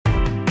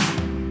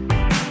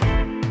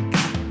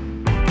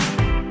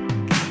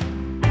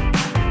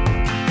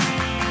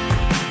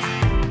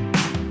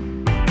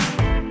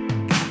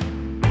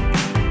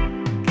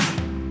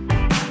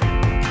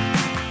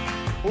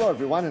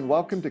everyone, and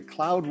welcome to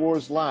Cloud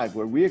Wars Live,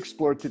 where we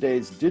explore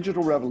today's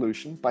digital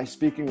revolution by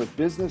speaking with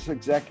business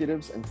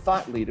executives and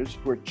thought leaders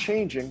who are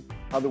changing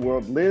how the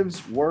world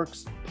lives,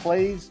 works,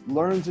 plays,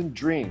 learns, and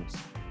dreams.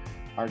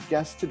 Our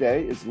guest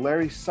today is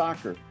Larry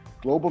Sacher,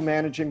 Global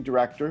Managing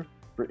Director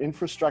for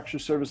Infrastructure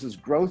Services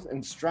Growth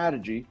and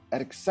Strategy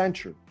at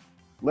Accenture.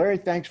 Larry,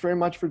 thanks very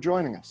much for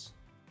joining us.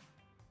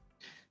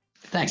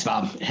 Thanks,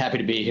 Bob. Happy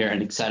to be here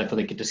and excited for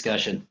the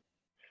discussion.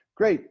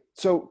 Great.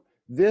 So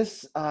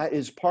this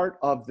is part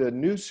of the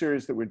new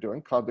series that we're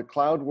doing called the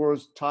Cloud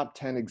Wars Top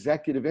 10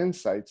 Executive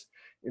Insights,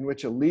 in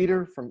which a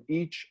leader from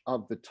each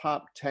of the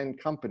top 10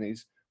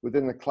 companies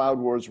within the Cloud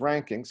Wars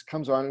rankings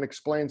comes on and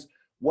explains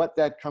what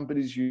that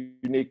company's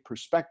unique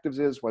perspectives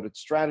is, what its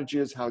strategy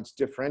is, how it's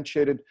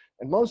differentiated,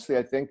 and mostly,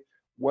 I think,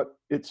 what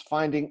it's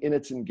finding in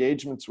its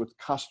engagements with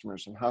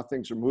customers and how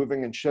things are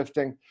moving and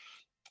shifting.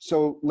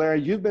 So,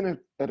 Larry, you've been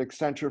at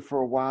Accenture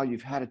for a while.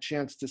 You've had a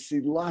chance to see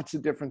lots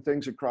of different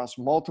things across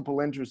multiple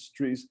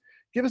industries.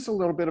 Give us a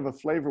little bit of a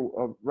flavor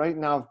of right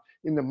now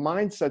in the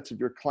mindsets of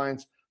your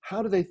clients.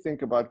 How do they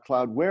think about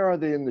cloud? Where are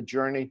they in the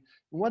journey?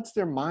 And what's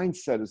their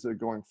mindset as they're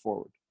going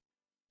forward?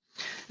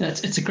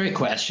 It's a great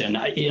question.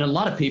 A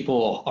lot of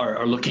people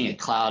are looking at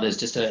cloud as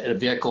just a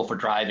vehicle for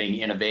driving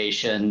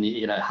innovation,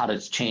 how to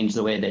change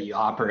the way that you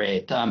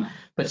operate.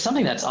 But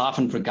something that's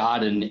often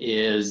forgotten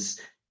is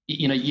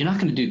you're not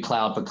going to do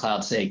cloud for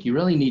cloud's sake. You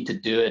really need to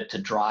do it to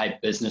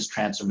drive business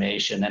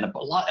transformation. And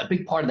a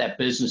big part of that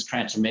business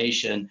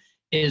transformation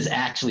is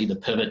actually the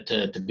pivot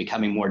to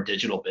becoming more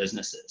digital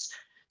businesses.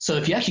 So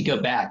if you actually go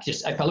back,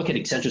 just if I look at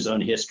Accenture's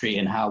own history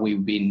and how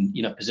we've been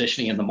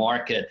positioning in the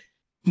market,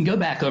 you can go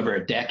back over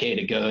a decade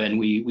ago and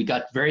we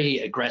got very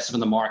aggressive in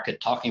the market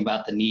talking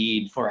about the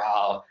need for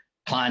our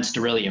clients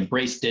to really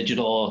embrace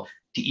digital,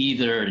 to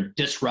either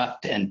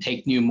disrupt and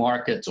take new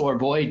markets or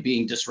avoid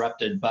being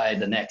disrupted by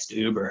the next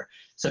Uber.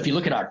 So if you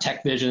look at our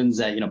tech visions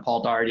that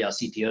Paul Daugherty, our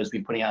CTO, has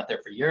been putting out there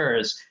for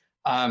years,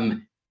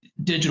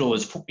 digital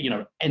is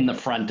in the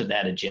front of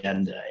that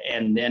agenda,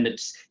 and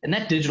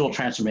that digital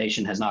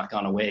transformation has not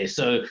gone away.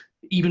 So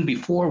even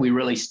before we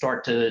really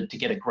start to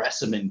get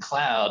aggressive in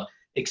cloud,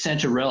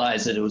 Accenture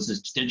realized that it was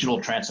this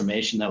digital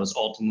transformation that was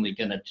ultimately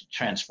going to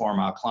transform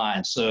our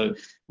clients. So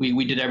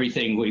we did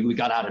everything. We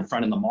got out in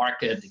front of the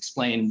market,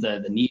 explained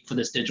the need for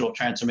this digital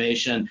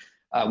transformation.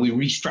 We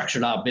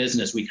restructured our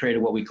business. We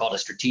created what we called a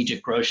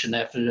strategic growth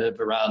initiative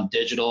around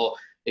digital.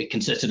 It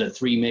consisted of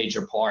three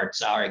major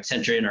parts: our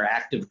Accenture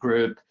Interactive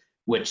Group,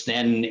 which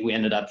then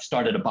we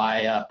started to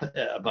buy up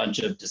a bunch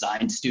of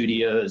design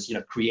studios,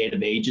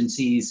 creative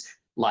agencies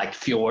like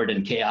Fjord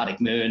and Chaotic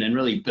Moon, and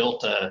really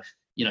built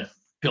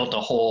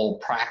a whole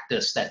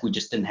practice that we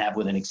just didn't have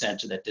within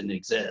Accenture that didn't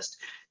exist.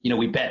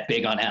 We bet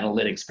big on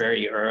analytics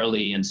very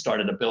early and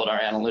started to build our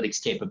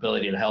analytics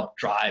capability to help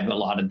drive a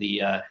lot of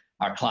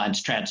our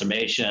clients'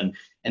 transformation.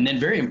 And then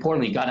very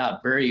importantly, got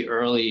out very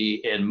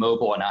early in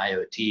mobile and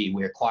IoT.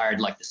 We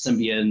acquired like the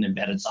Symbian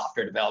embedded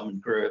software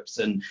development groups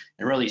and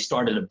really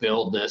started to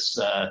build this,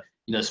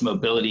 this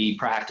mobility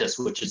practice,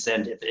 which is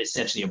then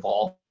essentially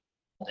evolved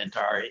into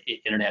our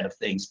Internet of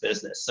Things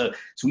business. So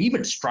we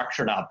even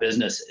structured our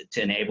business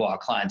to enable our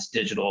clients'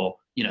 digital,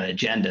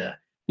 agenda.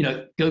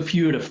 Go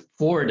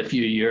forward a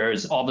few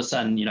years, all of a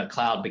sudden,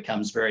 cloud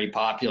becomes very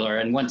popular.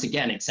 And once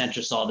again,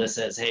 Accenture saw this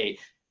as, hey,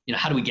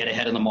 how do we get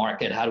ahead of the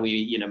market? How do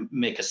we,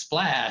 make a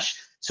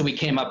splash? So we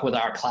came up with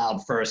our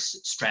cloud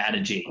first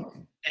strategy.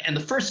 And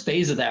the first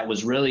phase of that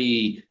was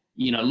really,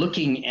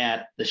 looking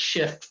at the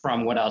shift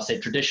from what I'll say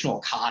traditional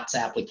COTS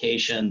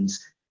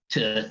applications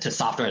to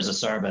software as a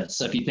service.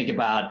 So if you think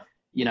about,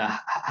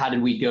 how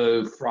did we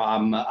go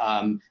from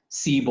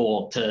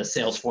Siebel to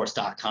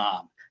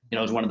Salesforce.com? It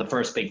was one of the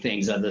first big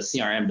things of the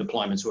CRM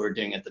deployments we were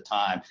doing at the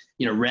time.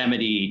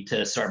 Remedy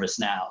to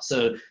ServiceNow.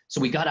 So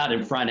we got out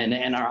in front,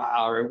 and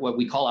our what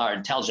we call our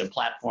intelligent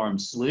platform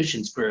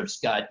solutions groups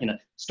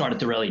started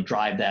to really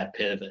drive that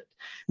pivot.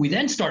 We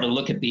then started to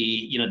look at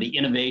the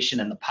innovation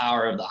and the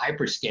power of the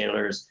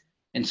hyperscalers,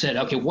 and said,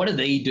 okay, what are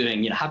they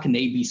doing? How can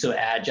they be so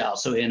agile,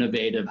 so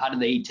innovative? How do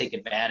they take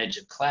advantage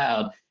of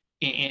cloud?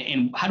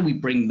 And how do we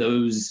bring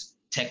those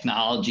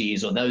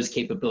technologies or those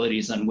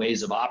capabilities and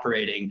ways of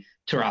operating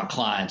to our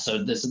clients?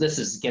 So this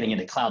is getting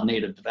into cloud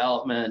native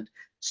development,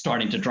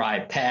 starting to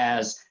drive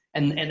PaaS,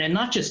 and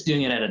not just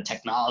doing it at a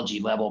technology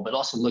level, but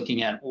also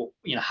looking at,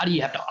 how do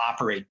you have to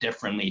operate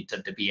differently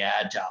to be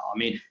agile? I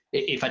mean,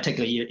 if I take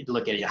a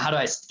look at it, how do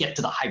I get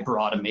to the hyper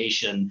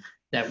automation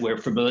that we're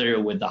familiar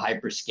with the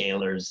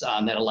hyperscalers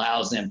that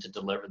allows them to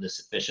deliver this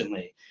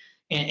efficiently?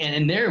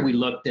 And there we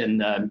looked,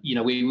 and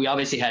we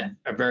obviously had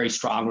a very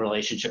strong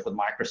relationship with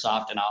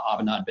Microsoft and our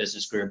Avanade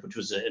Business Group, which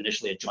was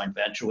initially a joint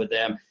venture with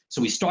them.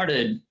 So we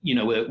started,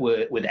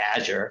 with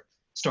Azure,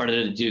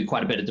 started to do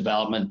quite a bit of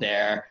development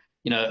there.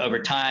 Over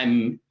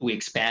time, we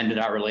expanded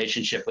our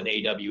relationship with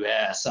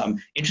AWS.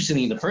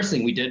 Interestingly, the first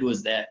thing we did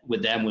was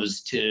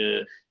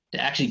to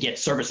actually get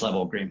service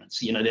level agreements.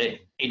 The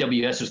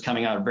AWS was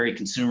coming out of a very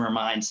consumer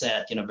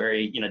mindset,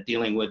 very,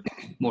 dealing with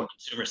more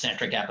consumer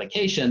centric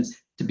applications.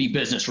 To be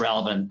business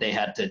relevant, they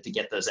had to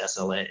get those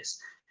SLAs.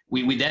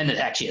 we then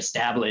actually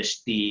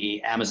established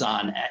the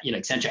Amazon,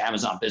 Accenture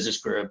Amazon Business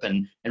Group,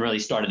 and really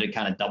started to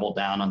kind of double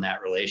down on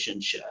that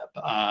relationship.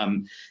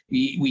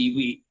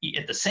 We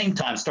at the same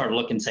time started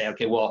looking and say,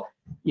 okay, well,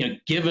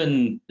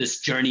 given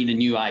this journey to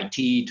new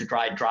IT to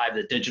drive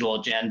the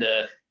digital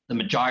agenda, the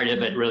majority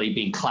of it really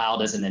being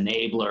cloud as an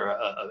enabler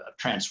of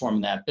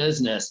transforming that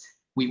business,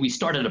 we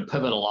started to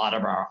pivot a lot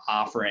of our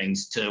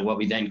offerings to what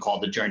we then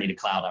called the journey to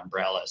cloud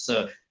umbrella.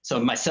 So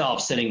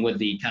myself sitting with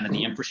the kind of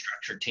the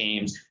infrastructure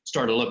teams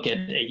started to look at,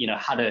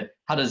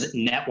 how does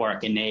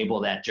network enable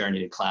that journey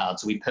to cloud?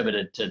 So we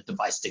pivoted to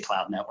device to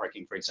cloud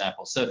networking, for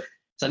example. So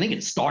I think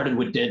it started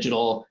with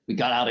digital. We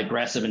got out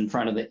aggressive in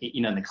front of the,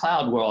 in the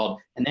cloud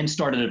world, and then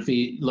started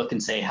to look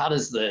and say, how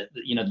does the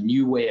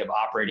new way of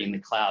operating the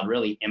cloud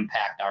really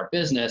impact our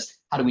business?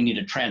 How do we need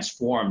to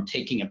transform,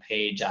 taking a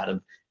page out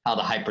of how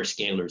the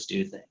hyperscalers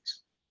do things?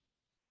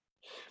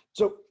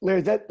 So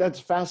Larry, that's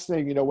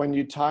fascinating. When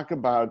you talk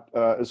about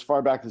as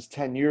far back as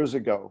 10 years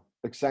ago,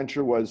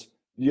 Accenture was,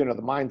 the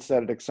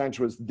mindset at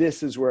Accenture was,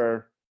 this is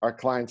where our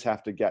clients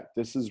have to get.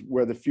 This is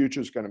where the future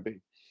is going to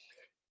be.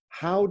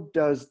 How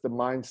does the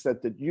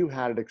mindset that you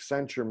had at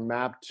Accenture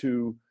map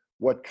to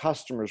what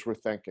customers were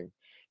thinking,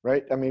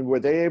 right? I mean, were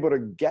they able to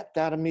get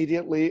that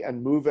immediately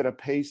and move at a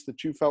pace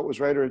that you felt was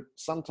right? Or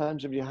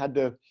sometimes if you had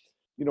to,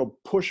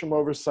 push them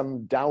over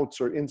some doubts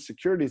or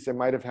insecurities they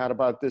might have had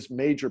about this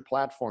major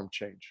platform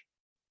change?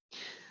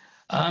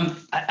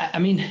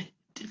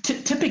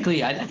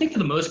 Typically, I think for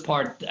the most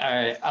part,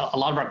 a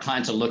lot of our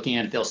clients are looking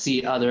at it. They'll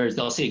see others,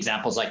 they'll see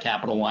examples like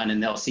Capital One,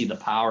 and they'll see the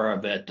power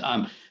of it.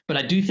 But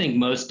I do think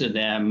most of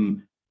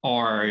them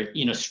are,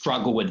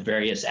 struggle with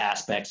various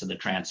aspects of the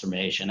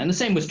transformation. And the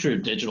same was true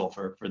of digital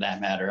for that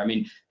matter. I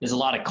mean, there's a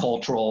lot of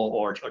cultural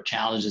or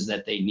challenges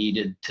that they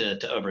needed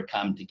to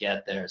overcome to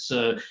get there.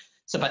 So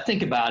if I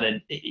think about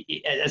it,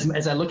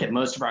 as I look at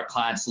most of our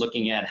clients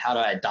looking at how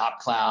to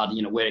adopt cloud,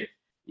 where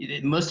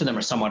most of them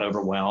are somewhat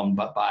overwhelmed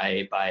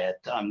by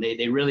it.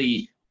 They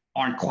really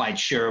aren't quite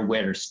sure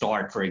where to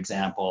start, for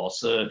example.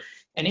 So,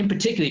 and in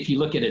particular, if you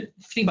look at it,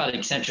 think about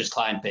Accenture's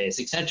client base.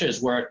 Accenture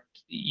has worked,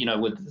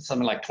 with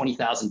something like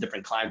 20,000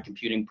 different cloud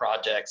computing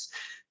projects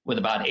with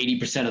about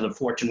 80% of the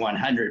Fortune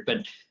 100.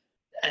 But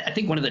I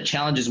think one of the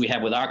challenges we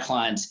have with our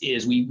clients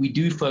is we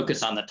do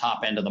focus on the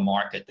top end of the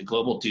market, the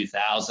Global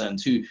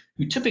 2000s,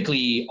 who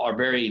typically are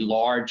very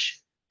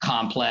large,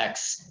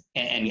 complex,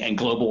 and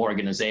global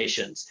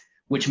organizations,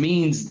 which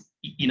means,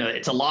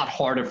 it's a lot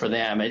harder for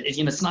them.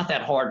 It's not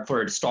that hard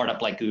for a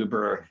startup like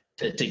Uber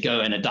to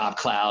go and adopt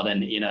cloud.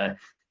 And,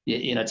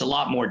 it's a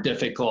lot more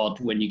difficult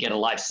when you get a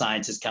life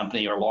sciences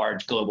company or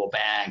large global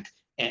bank.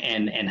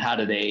 And how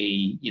do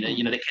they, they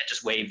can't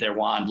just wave their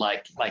wand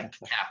like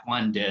Cap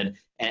One did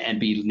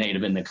and be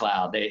native in the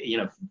cloud. They,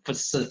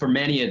 for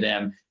many of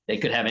them, they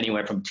could have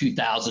anywhere from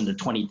 2,000 to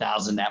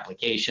 20,000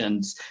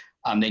 applications.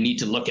 They need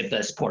to look at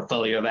this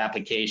portfolio of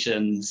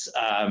applications,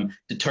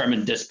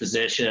 determine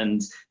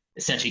dispositions,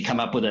 essentially come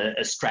up with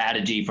a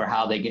strategy for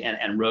how they get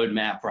and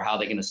roadmap for how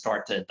they're going to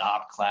start to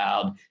adopt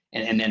cloud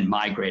and then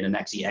migrate and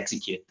actually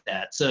execute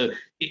that. So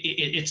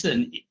it's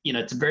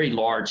a very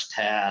large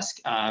task.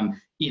 And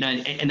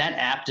that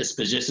app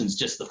disposition is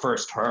just the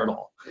first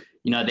hurdle.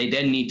 They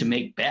then need to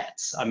make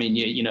bets. I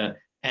mean,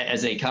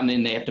 as they come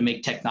in, they have to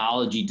make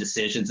technology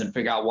decisions and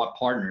figure out what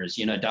partners.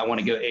 Do I want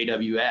to go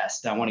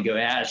AWS? Do I want to go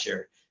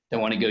Azure? Do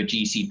I want to go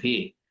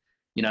GCP?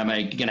 Am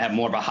I going to have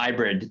more of a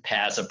hybrid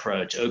PaaS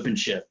approach,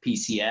 OpenShift,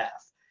 PCF?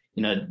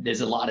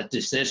 There's a lot of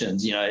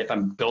decisions. If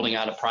I'm building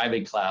out a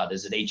private cloud,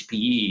 is it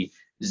HPE?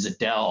 Is it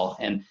Dell?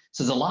 And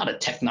so there's a lot of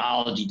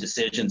technology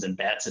decisions and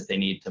bets that they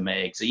need to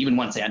make. So even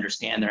once they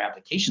understand their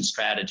application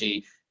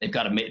strategy, they've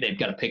got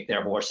to pick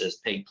their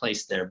horses,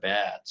 place their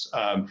bets.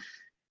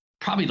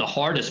 Probably the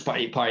hardest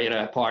part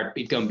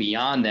going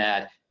beyond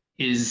that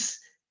is,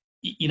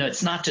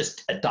 it's not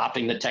just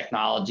adopting the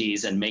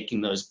technologies and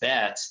making those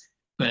bets,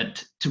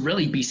 but to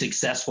really be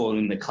successful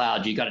in the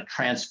cloud, you got to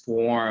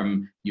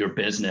transform your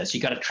business.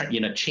 You got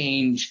to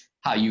change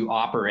how you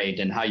operate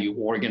and how you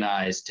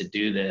organize to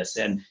do this.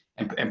 And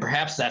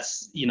perhaps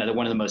that's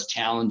one of the most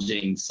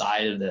challenging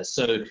side of this.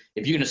 So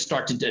if you're going to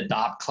start to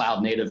adopt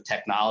cloud native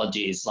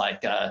technologies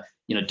like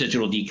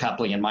digital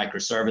decoupling and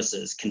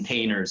microservices,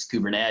 containers,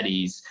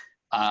 Kubernetes,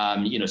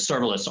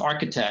 serverless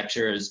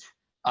architectures,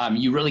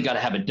 you really got to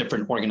have a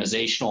different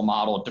organizational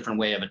model, a different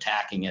way of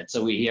attacking it.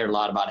 So we hear a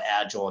lot about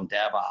Agile and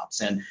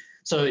DevOps. And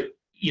so,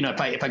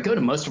 if I go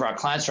to most of our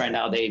clients right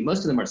now, most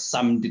of them are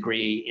some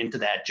degree into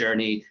that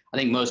journey. I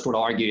think most would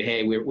argue,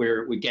 hey,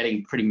 we're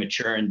getting pretty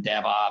mature in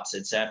DevOps,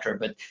 et cetera.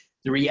 But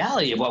the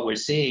reality of what we're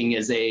seeing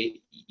is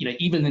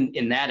even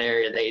in that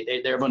area,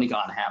 they've only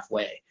gone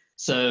halfway.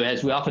 So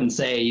as we often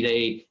say,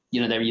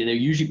 they're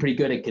usually pretty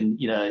good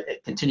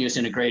at continuous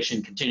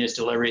integration, continuous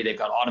delivery. They've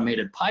got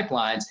automated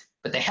pipelines,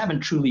 but they haven't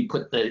truly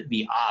put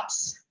the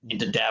ops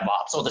into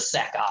DevOps or the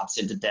SecOps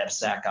into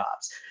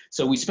DevSecOps.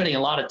 So we're spending a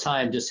lot of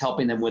time just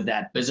helping them with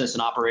that business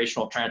and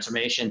operational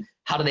transformation.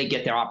 How do they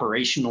get their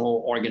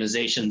operational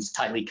organizations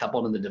tightly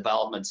coupled in the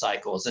development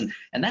cycles? And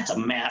that's a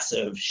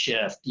massive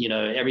shift,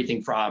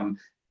 everything from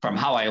from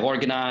how I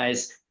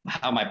organize,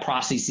 how my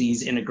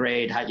processes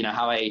integrate,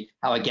 how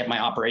I get my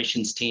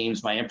operations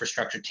teams, my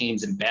infrastructure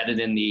teams embedded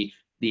in the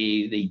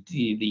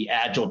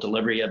agile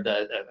delivery of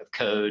the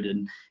code,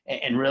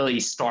 and really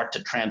start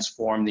to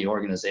transform the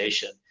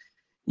organization.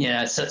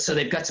 Yeah, so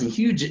they've got some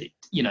huge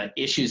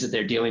issues that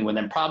they're dealing with,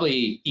 and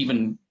probably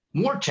even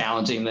more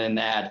challenging than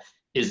that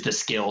is the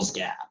skills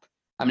gap.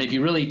 I mean, if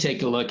you really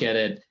take a look at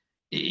it,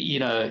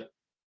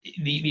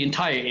 the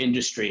entire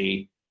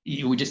industry,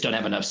 we just don't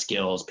have enough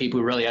skills. People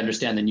who really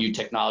understand the new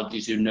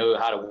technologies, who know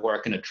how to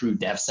work in a true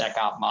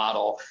DevSecOps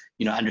model,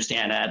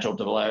 understand agile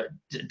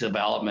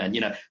development.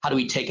 How do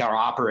we take our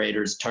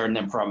operators, turn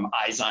them from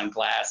eyes on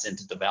glass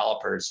into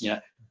developers?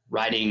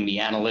 Writing the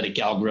analytic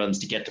algorithms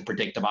to get to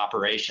predictive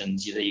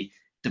operations, the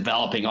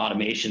developing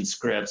automation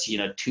scripts,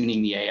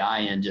 tuning the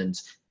AI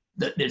engines.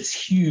 There's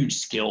huge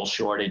skill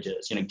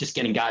shortages, just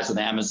getting guys with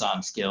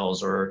Amazon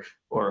skills or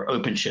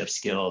OpenShift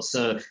skills.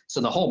 So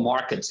the whole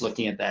market's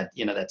looking at that,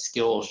 that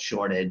skill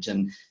shortage.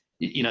 And,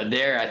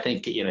 there, I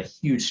think, a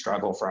huge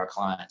struggle for our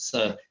clients.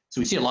 So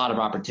we see a lot of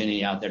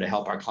opportunity out there to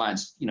help our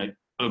clients,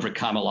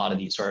 overcome a lot of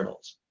these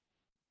hurdles.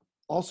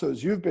 Also,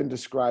 as you've been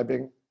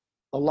describing,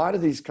 a lot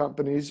of these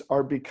companies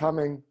are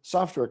becoming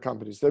software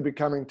companies. They're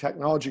becoming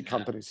technology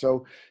companies.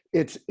 So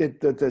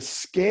the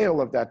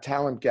scale of that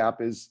talent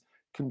gap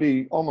can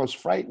be almost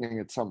frightening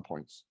at some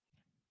points.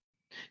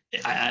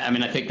 I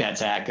mean, I think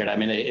that's accurate. I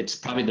mean, it's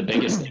probably the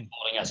biggest thing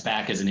holding us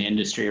back as an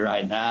industry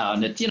right now.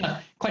 And it's,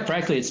 quite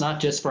frankly, it's not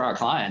just for our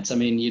clients. I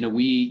mean,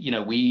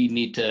 we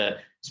need to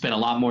spend a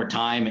lot more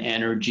time,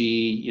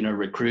 energy,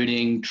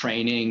 recruiting,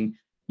 training,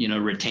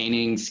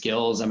 retaining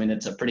skills. I mean,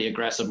 it's a pretty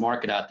aggressive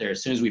market out there.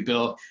 As soon as we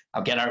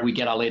get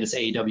our latest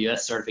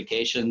AWS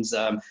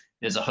certifications.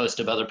 There's a host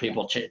of other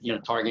people,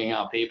 targeting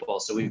out people.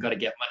 So we've got to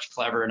get much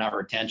clever in our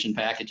retention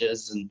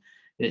packages and,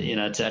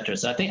 et cetera.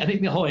 So I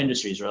think the whole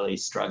industry is really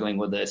struggling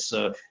with this.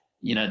 So,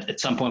 at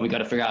some point we got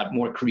to figure out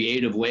more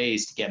creative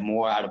ways to get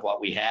more out of what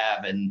we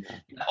have, and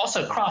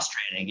also cross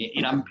training.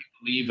 I'm a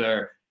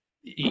believer,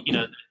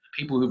 the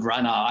people who've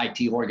run our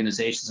IT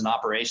organizations and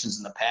operations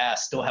in the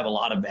past still have a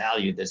lot of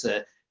value. There's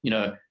a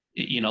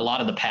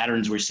lot of the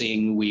patterns we're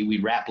seeing, we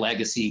wrap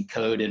legacy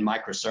code in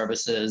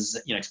microservices,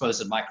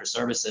 exposed to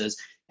microservices,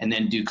 and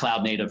then do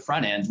cloud native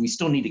front ends. We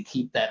still need to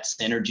keep that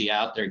synergy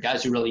out there.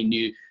 Guys who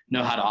really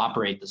know how to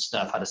operate the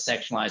stuff, how to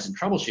sectionalize and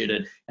troubleshoot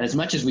it. And as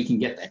much as we can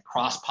get that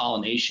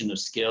cross-pollination of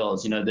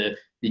skills, the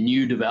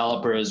new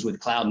developers with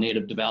cloud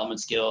native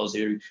development skills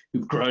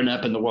who've grown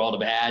up in the world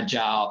of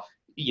agile,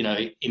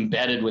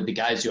 embedded with the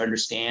guys who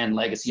understand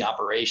legacy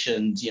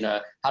operations,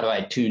 how do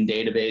I tune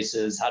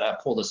databases, how do I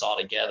pull this all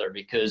together?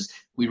 Because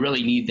we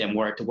really need them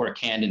to work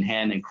hand in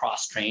hand and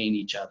cross-train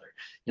each other.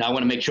 I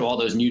want to make sure all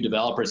those new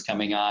developers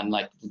coming on,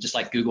 just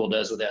like Google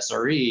does with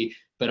SRE,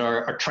 but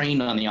are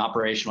trained on the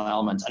operational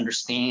elements,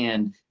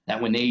 understand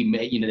that when they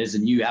there's a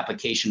new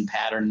application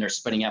pattern, they're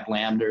spinning up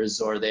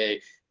Lambdas or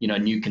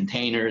new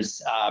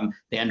containers,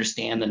 they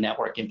understand the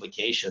network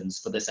implications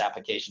for this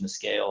application to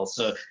scale.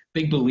 So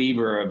big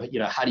believer of,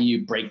 how do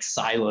you break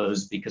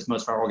silos? Because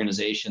most of our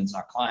organizations,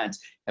 our clients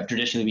have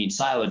traditionally been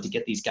siloed, to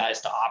get these guys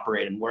to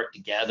operate and work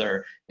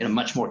together in a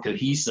much more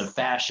cohesive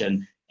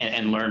fashion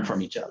and learn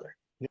from each other.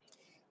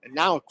 And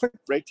now a quick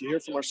break to hear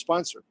from our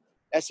sponsor.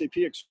 SAP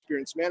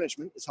Experience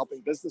Management is helping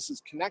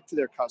businesses connect to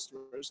their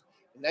customers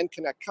and then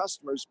connect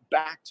customers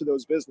back to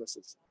those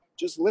businesses.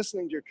 Just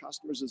listening to your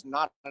customers is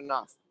not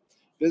enough.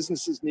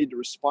 Businesses need to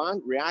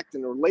respond, react,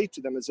 and relate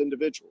to them as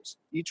individuals.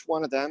 Each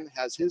one of them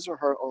has his or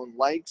her own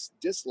likes,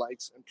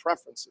 dislikes, and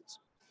preferences.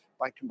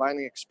 By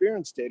combining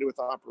experience data with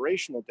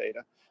operational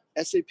data,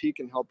 SAP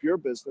can help your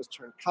business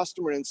turn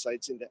customer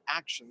insights into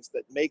actions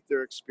that make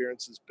their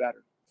experiences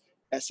better.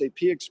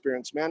 SAP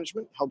Experience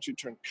Management helps you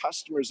turn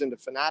customers into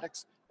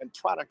fanatics and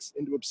products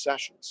into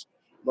obsessions.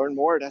 Learn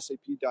more at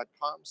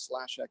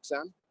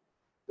sap.com/xm.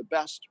 The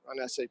best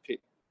on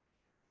SAP.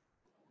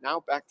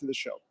 Now back to the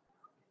show.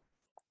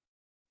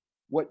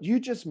 What you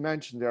just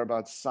mentioned there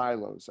about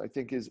silos, I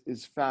think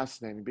is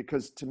fascinating,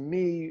 because to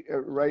me,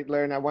 right,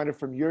 Larry, and I wonder,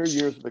 from your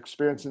years of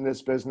experience in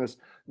this business,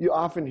 you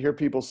often hear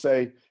people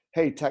say,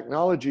 hey,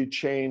 technology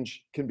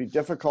change can be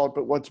difficult,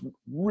 but what's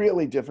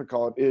really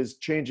difficult is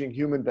changing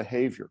human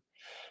behavior.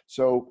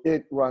 So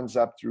it runs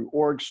up through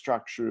org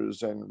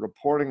structures and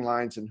reporting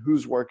lines and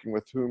who's working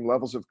with whom,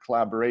 levels of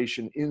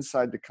collaboration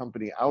inside the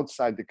company,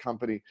 outside the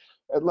company,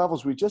 at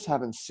levels we just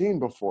haven't seen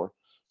before.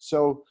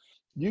 So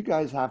you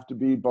guys have to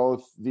be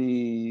both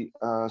the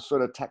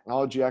sort of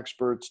technology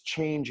experts,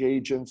 change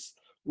agents,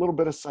 a little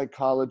bit of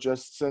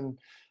psychologists, and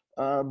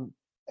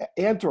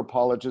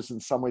anthropologists in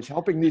some ways,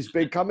 helping these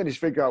big companies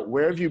figure out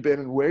where have you been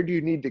and where do you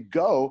need to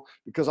go,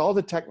 because all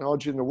the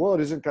technology in the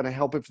world isn't going to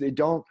help if they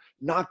don't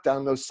knock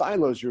down those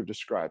silos you're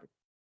describing.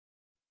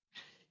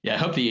 Yeah, I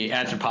hope the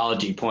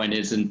anthropology point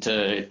isn't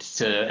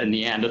a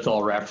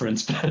Neanderthal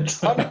reference, but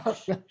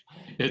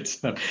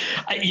it's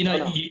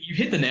you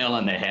hit the nail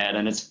on the head,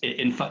 and it's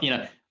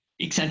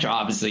Accenture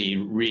obviously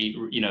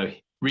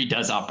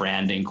redoes our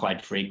branding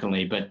quite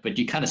frequently, but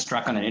you kind of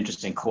struck on an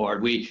interesting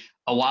chord.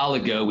 A while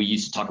ago, we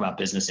used to talk about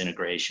business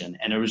integration,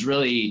 and it was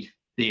really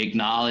the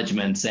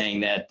acknowledgement saying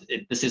that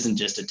this isn't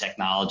just a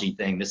technology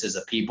thing. This is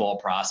a people,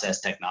 process,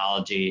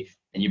 technology,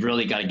 and you've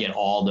really got to get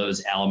all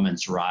those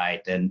elements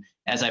right. And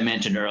as I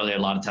mentioned earlier, a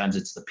lot of times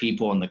it's the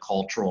people and the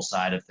cultural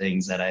side of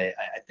things that I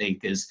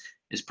think is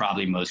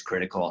probably most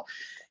critical.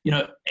 You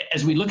know,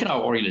 as we look at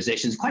our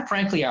organizations, quite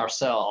frankly,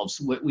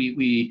 ourselves,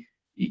 we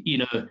you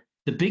know,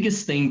 the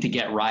biggest thing to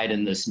get right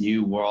in this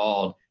new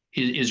world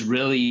is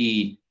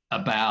really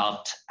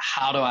about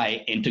how do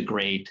I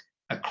integrate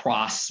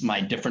across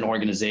my different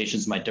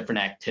organizations, my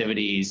different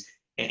activities,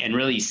 and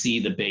really see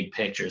the big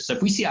picture. So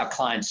if we see our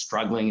clients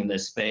struggling in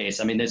this space,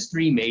 I mean, there's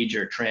three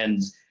major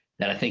trends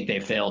that I think they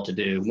fail to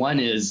do. One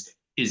is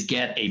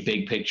get a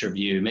big picture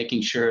view,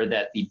 making sure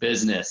that the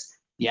business,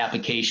 the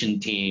application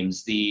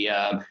teams, the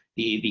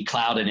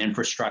cloud and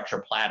infrastructure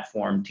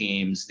platform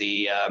teams,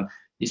 the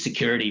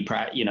security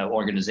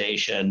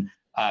organization,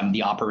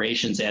 the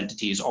operations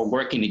entities are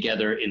working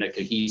together in a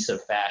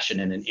cohesive fashion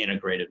in an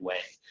integrated way.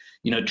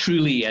 You know,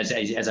 truly, as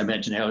I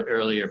mentioned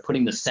earlier,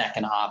 putting the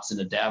SecOps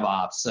into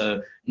DevOps.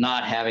 So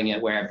not having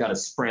it where I've got a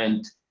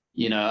sprint,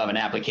 of an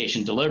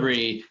application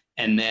delivery,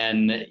 and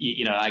then,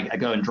 I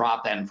go and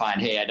drop that and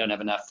find, hey, I don't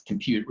have enough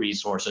compute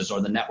resources,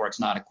 or the network's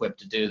not equipped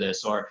to do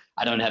this, or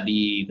I don't have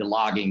the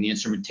logging, the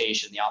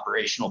instrumentation, the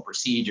operational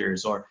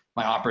procedures, or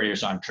my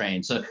operators aren't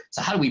trained. So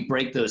how do we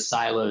break those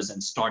silos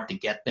and start to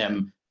get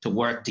them to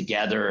work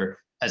together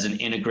as an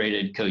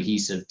integrated,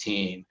 cohesive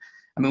team?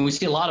 I mean, we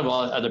see a lot of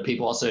other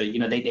people also,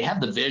 they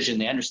have the vision,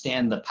 they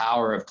understand the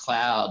power of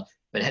cloud,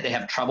 but they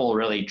have trouble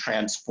really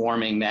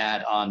transforming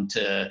that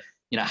onto,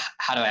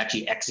 how to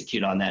actually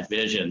execute on that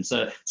vision.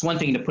 So it's one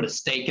thing to put a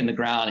stake in the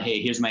ground.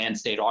 Hey, here's my end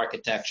state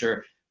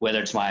architecture,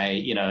 whether it's my,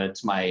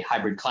 it's my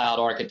hybrid cloud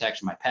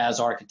architecture, my PaaS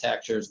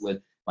architectures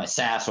with my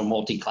SaaS or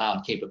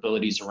multi-cloud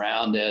capabilities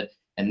around it.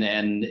 And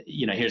then,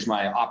 here's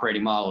my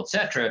operating model, et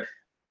cetera.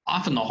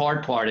 Often the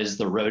hard part is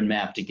the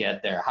roadmap to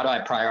get there. How do I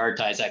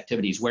prioritize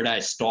activities? Where do I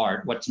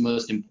start? What's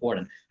most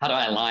important? How do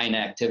I align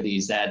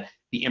activities that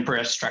the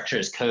infrastructure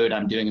as code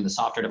I'm doing in the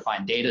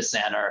software-defined data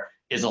center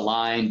is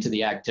aligned to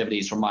the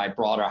activities from my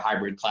broader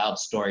hybrid cloud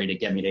story to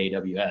get me to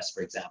AWS,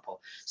 for example.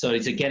 So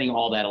it's getting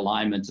all that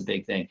alignment's a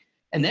big thing.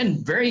 And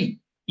then very,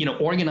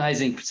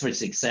 organizing for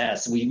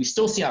success. We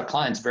still see our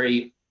clients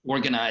very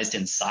organized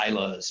in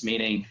silos,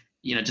 meaning,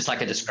 just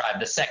like I described,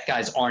 the sec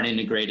guys aren't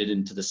integrated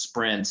into the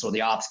sprints, or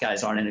the ops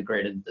guys aren't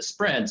integrated into the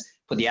sprints,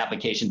 but the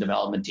application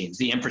development teams,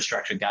 the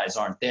infrastructure guys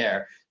aren't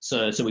there.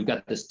 So we've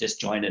got this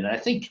disjointed. And I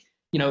think,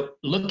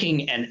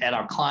 looking at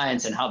our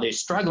clients and how they're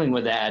struggling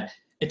with that,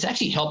 it's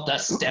actually helped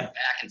us step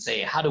back and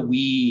say, how do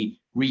we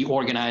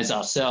reorganize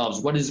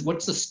ourselves?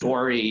 What's the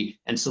story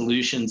and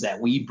solutions that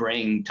we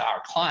bring to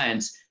our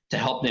clients to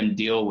help them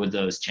deal with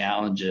those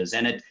challenges?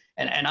 And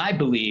I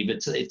believe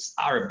it's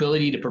our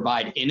ability to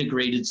provide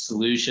integrated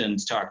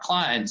solutions to our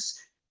clients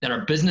that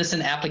are business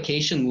and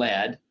application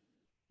led,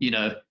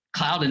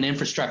 cloud and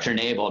infrastructure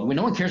enabled.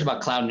 No one cares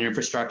about cloud and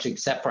infrastructure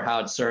except for how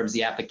it serves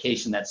the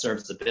application that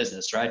serves the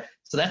business, right?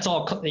 So that's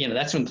all,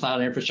 that's when cloud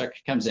and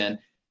infrastructure comes in.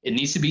 It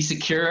needs to be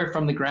secure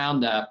from the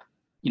ground up,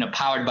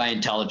 powered by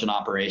intelligent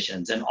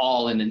operations, and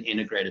all in an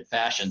integrated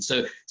fashion.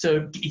 So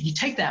you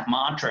take that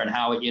mantra and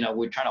how,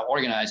 we're trying to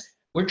organize,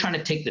 we're trying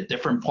to take the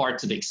different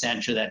parts of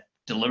Accenture that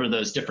deliver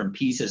those different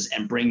pieces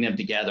and bring them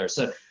together.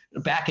 So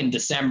back in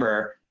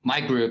December,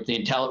 my group,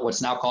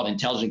 what's now called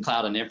Intelligent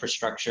Cloud and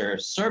Infrastructure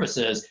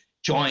Services,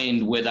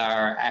 joined with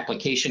our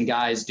application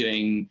guys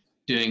doing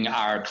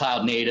our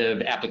cloud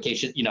native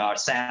application, our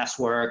SaaS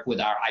work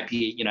with our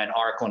IP, and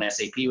Oracle and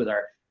SAP with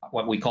our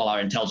what we call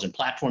our intelligent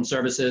platform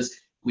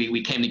services.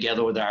 We came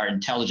together with our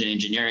intelligent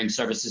engineering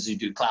services who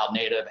do cloud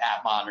native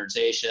app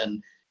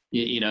modernization,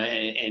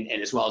 and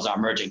as well as our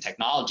emerging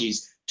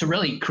technologies to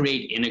really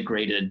create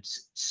integrated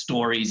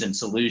stories and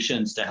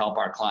solutions to help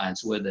our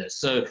clients with this.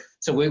 So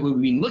what we've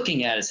been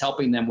looking at is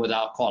helping them with what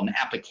I'll call an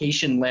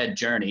application-led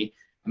journey.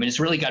 I mean, it's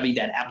really got to be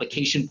that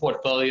application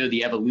portfolio,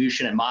 the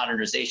evolution and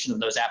modernization of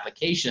those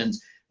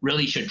applications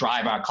really should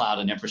drive our cloud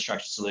and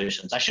infrastructure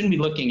solutions. I shouldn't be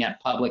looking at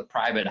public,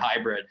 private,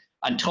 hybrid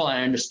until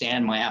I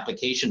understand my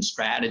application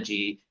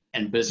strategy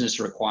and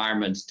business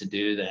requirements to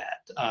do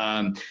that.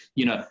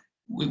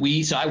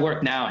 So I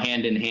work now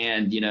hand in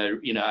hand,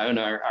 I own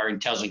our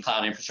intelligent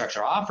cloud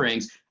infrastructure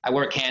offerings. I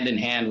work hand in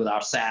hand with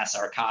our SaaS,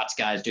 our COTS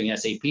guys doing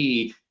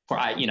SAP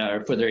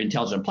for their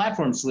intelligent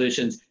platform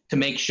solutions to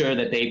make sure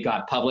that they've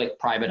got public,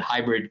 private,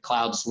 hybrid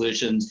cloud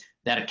solutions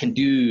that can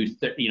do,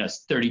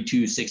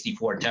 32,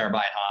 64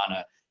 terabyte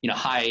HANA,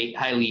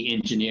 highly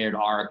engineered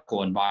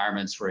Oracle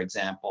environments, for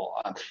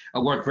example. I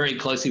work very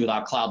closely with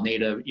our cloud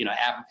native,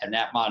 app and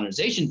app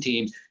modernization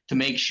teams to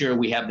make sure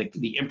we have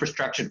the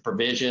infrastructure to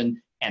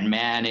provision and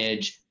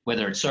manage,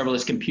 whether it's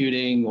serverless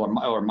computing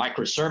or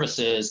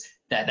microservices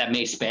that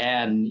may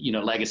span,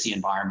 legacy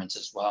environments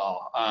as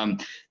well.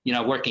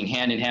 Working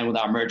hand in hand with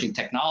our emerging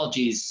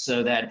technologies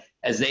so that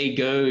as they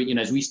go,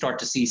 as we start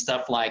to see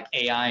stuff like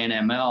AI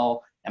and ML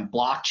and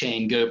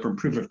blockchain go from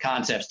proof of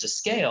concepts to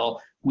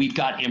scale, we've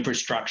got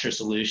infrastructure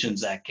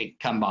solutions that can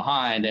come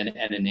behind and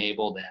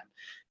enable them.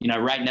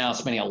 Right now,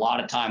 spending a lot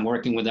of time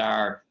working with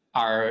our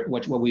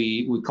what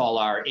we call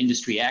our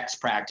Industry X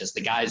practice,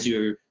 the guys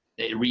who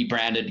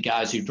rebranded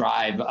guys who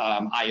drive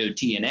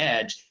IoT and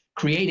edge,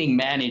 creating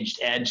managed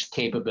edge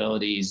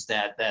capabilities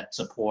that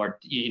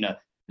support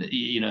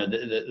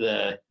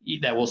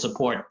that will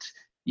support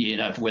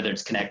whether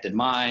it's connected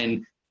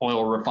mine,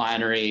 oil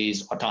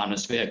refineries,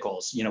 autonomous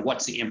vehicles.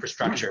 What's the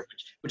infrastructure,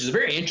 which is a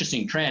very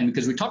interesting trend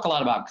because we talk a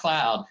lot about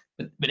cloud,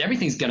 but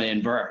everything's going to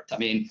invert. I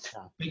mean,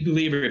 big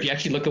believer, if you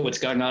actually look at what's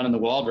going on in the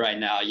world right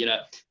now,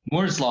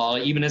 Moore's law,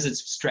 even as it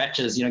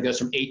stretches, goes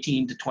from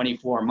 18 to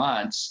 24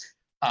 months,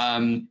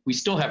 we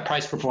still have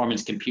price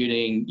performance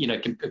computing,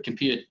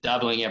 compute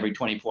doubling every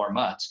 24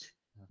 months.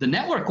 The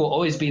network will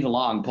always be the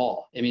long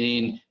pole. I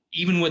mean,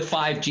 even with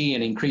 5G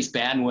and increased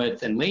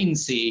bandwidth and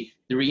latency,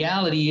 the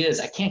reality is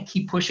I can't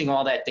keep pushing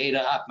all that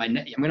data up. I'm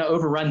going to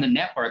overrun the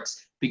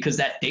networks because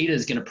that data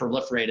is going to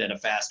proliferate at a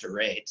faster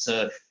rate.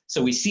 So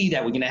we see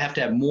that we're going to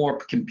have more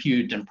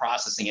compute and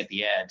processing at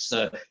the edge.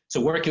 So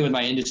working with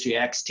my Industry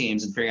X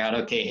teams and figuring out,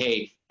 okay,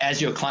 hey,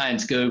 as your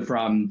clients go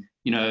from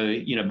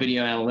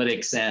video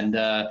analytics and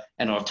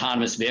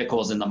autonomous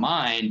vehicles in the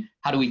mine,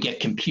 how do we get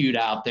compute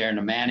out there in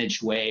a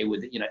managed way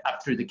with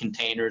up through the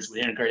containers with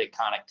integrated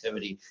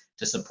connectivity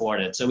to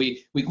support it? So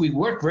we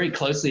work very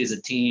closely as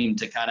a team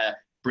to kind of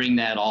bring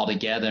that all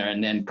together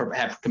and then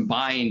have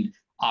combined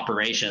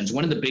operations.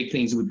 One of the big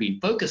things we've been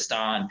focused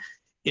on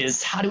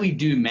is how do we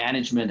do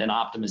management and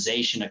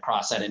optimization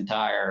across that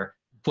entire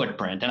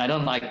footprint. And I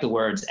don't like the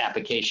words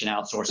application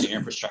outsourcing,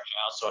 infrastructure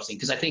outsourcing,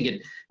 because I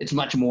think it's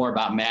much more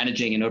about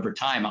managing and over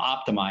time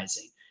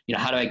optimizing.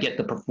 How do I get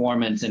the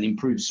performance and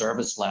improve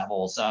service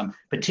levels,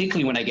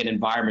 particularly when I get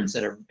environments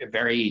that are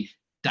very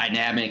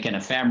dynamic and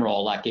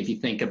ephemeral. Like if you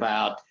think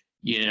about,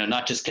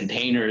 not just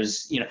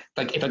containers,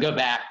 like if I go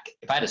back,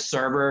 if I had a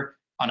server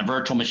on a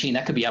virtual machine,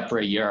 that could be up for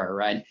a year,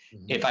 right?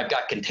 Mm-hmm. If I've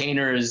got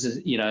containers,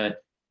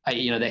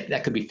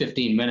 that could be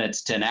 15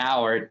 minutes to an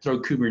hour. Throw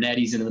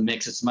Kubernetes into the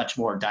mix, it's much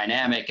more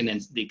dynamic. And then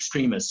the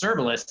extreme is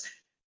serverless.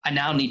 I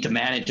now need to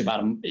manage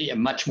about a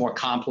much more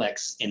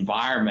complex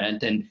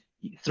environment and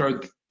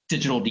throw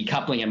digital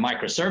decoupling and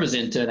microservice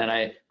into it. And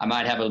I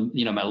might have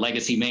my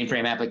legacy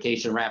mainframe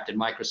application wrapped in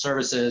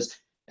microservices,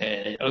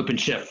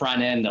 OpenShift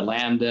front end, a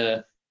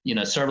Lambda,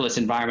 serverless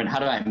environment. How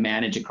do I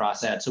manage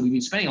across that? So we've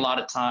been spending a lot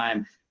of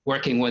time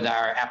working with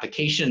our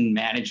application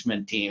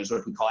management teams,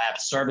 what we call app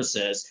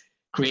services,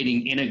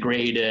 creating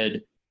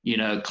integrated,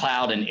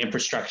 cloud and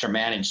infrastructure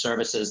managed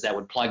services that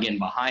would plug in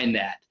behind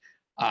that,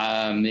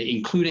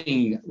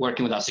 including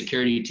working with our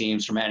security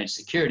teams for managed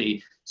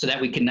security so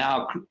that we can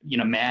now,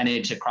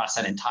 manage across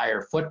that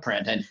entire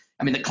footprint. And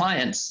I mean, the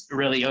clients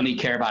really only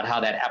care about how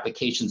that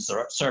application's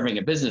serving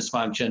a business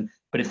function,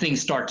 but if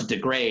things start to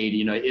degrade,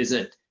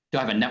 do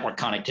I have a network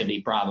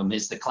connectivity problem?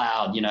 Is the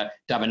cloud, do I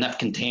have enough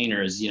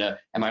containers?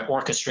 Am I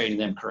orchestrating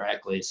them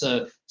correctly?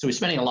 So we're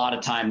spending a lot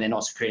of time then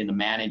also creating the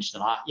managed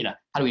and, how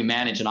do we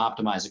manage and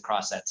optimize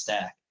across that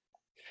stack?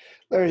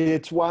 Larry,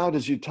 it's wild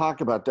as you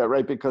talk about that,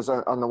 right? Because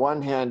on the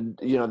one hand,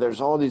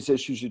 there's all these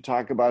issues you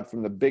talk about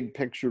from the big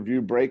picture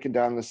view, breaking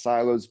down the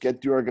silos,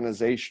 get the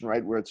organization,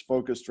 right, where it's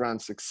focused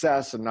around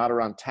success and not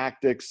around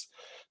tactics,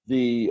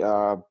 the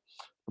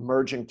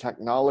emerging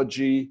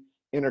technology,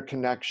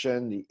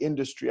 interconnection, the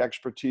industry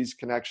expertise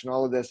connection,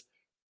 all of this.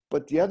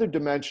 But the other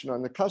dimension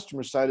on the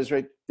customer side is,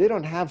 right, they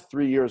don't have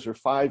 3 years or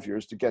 5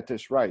 years to get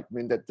this right. I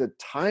mean, that the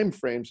time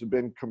frames have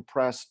been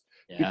compressed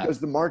because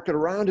the market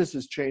around us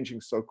is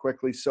changing so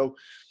quickly. So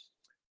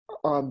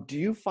do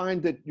you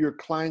find that your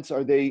clients,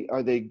 are they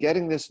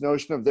getting this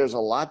notion of there's a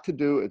lot to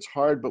do, it's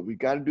hard, but we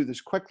got to do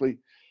this quickly?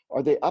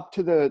 Are they up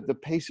to the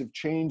pace of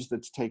change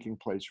that's taking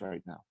place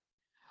right now?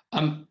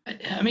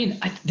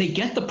 They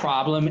get the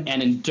problem,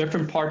 and in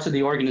different parts of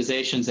the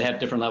organizations, they have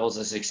different levels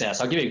of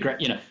success. I'll give you a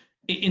great,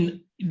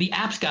 in the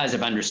apps guys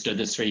have understood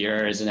this for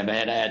years and have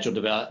had agile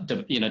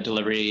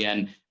delivery.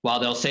 And while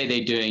they'll say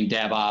they're doing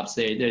DevOps,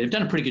 they've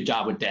done a pretty good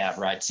job with dev,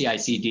 right?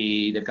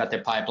 CI/CD, they've got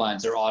their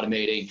pipelines, they're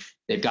automating,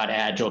 they've got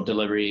agile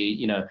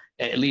delivery,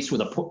 at least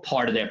with a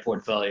part of their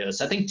portfolio.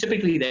 So I think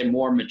typically they're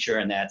more mature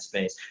in that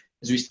space.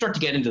 As we start to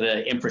get into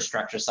the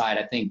infrastructure side,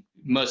 I think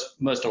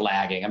most are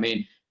lagging. I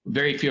mean,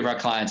 very few of our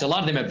clients, a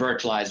lot of them have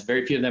virtualized,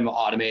 very few of them are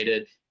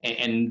automated,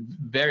 and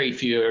very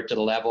few are to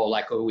the level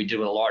like what we do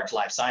with a large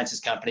life sciences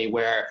company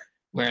where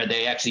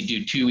they actually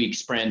do 2-week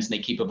sprints and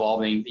they keep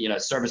evolving,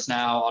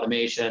 ServiceNow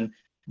automation,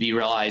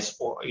 vRealize,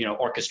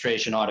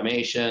 orchestration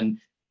automation,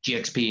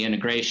 GXP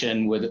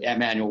integration with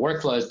manual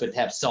workflows, but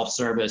have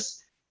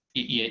self-service,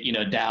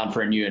 down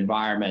for a new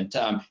environment.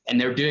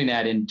 And they're doing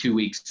that in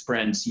 2-week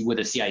sprints with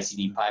a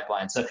CI/CD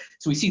pipeline. So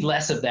we see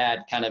less of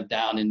that kind of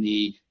down in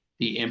the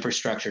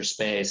infrastructure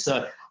space.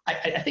 So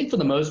I think for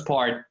the most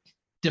part,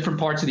 different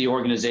parts of the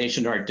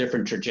organization are at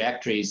different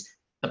trajectories.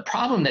 The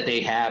problem that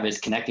they have is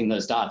connecting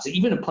those dots. So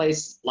even a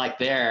place like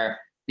there,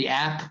 the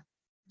app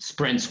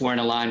sprints weren't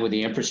aligned with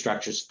the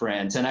infrastructure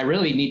sprints. And I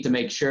really need to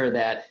make sure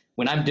that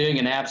when I'm doing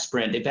an app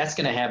sprint, if that's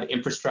going to have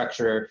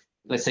infrastructure,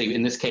 let's say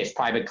in this case,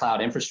 private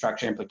cloud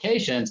infrastructure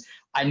implications,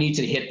 I need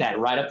to hit that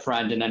right up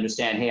front and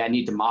understand, hey, I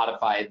need to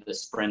modify the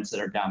sprints that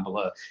are down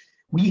below.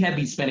 We have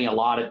been spending a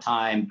lot of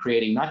time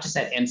creating not just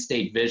that end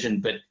state vision,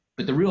 but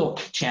the real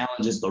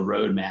challenge is the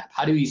roadmap.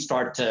 How do we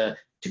start to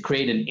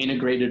create an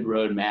integrated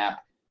roadmap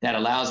that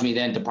allows me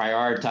then to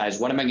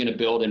prioritize what am I going to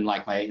build in,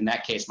 like in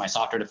that case, my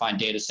software-defined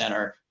data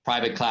center,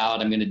 private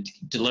cloud. I'm going to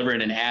deliver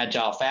in an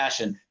agile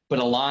fashion, but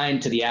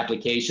aligned to the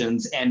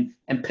applications and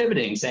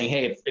pivoting, saying,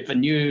 hey, if a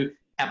new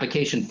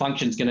application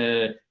function is going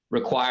to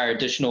require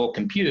additional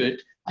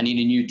compute, I need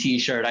a new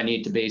T-shirt. I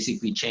need to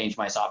basically change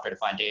my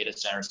software-defined data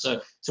center.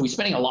 So we're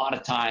spending a lot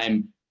of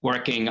time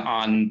working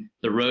on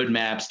the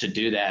roadmaps to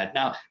do that.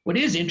 Now, what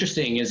is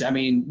interesting is, I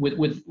mean,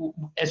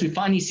 as we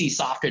finally see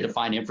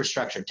software-defined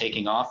infrastructure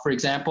taking off, for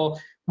example,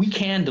 we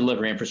can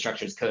deliver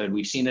infrastructure as code.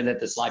 We've seen it at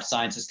this life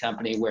sciences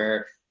company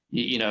where,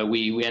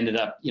 we ended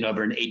up,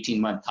 over an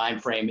 18-month time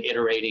frame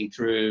iterating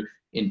through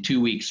in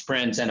 2-week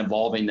sprints and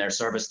evolving their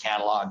service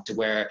catalog to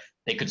where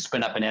they could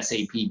spin up an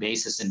SAP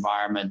basis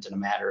environment in a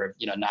matter of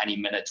 90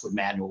 minutes with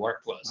manual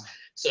workflows. Wow.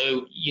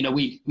 So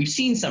we've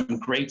seen some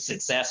great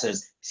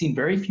successes. Seen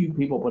very few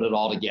people put it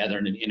all together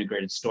in an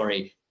integrated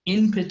story.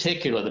 In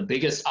particular, the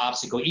biggest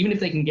obstacle, even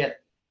if they can get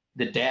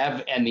the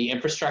dev and the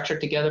infrastructure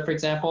together, for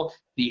example,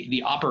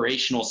 the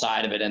operational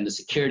side of it and the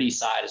security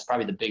side is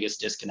probably the biggest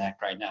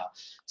disconnect right now.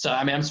 So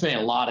I mean, I'm spending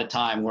a lot of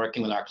time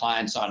working with our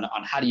clients on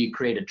how do you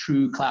create a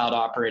true cloud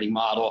operating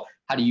model,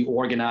 how do you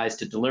organize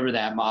to deliver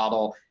that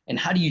model, and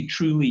how do you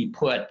truly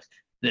put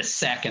the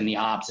sec and the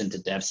ops into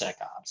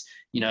DevSecOps.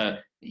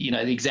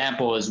 The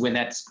example is when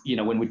that's,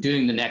 when we're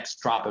doing the next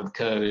drop of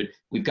code,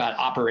 we've got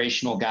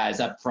operational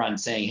guys up front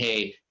saying,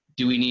 hey,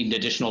 do we need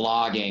additional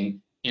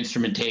logging,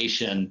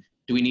 instrumentation?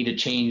 Do we need to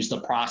change the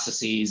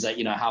processes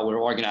that, how we're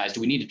organized?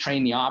 Do we need to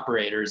train the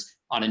operators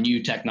on a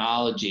new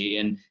technology?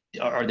 And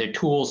are there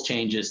tools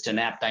changes to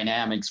NAP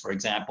Dynamics, for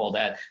example,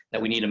 that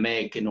we need to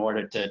make in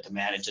order to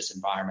manage this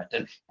environment?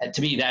 And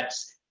to me,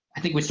 I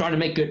think we're starting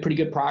to make pretty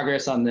good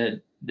progress on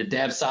the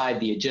dev side,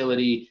 the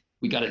agility.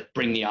 We got to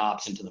bring the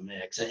ops into the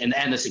mix and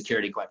the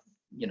security,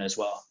 as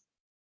well.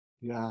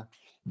 Yeah.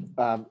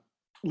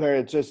 Larry,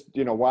 it's just,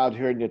 wild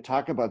hearing you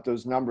talk about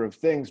those number of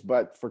things,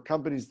 but for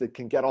companies that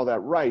can get all that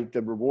right,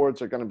 the rewards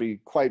are going to be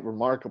quite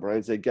remarkable, right?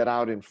 As they get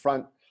out in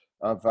front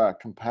of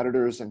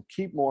competitors and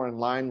keep more in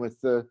line with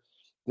the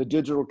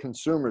digital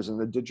consumers and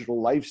the digital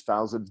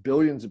lifestyles that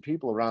billions of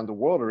people around the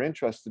world are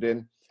interested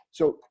in.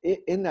 So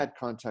in that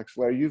context,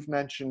 Larry, you've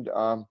mentioned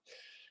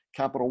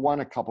Capital One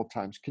a couple of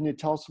times. Can you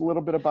tell us a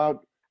little bit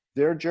about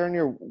their journey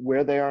or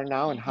where they are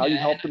now and how you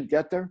helped them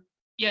get there?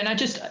 Yeah,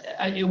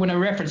 and when I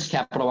reference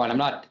Capital One,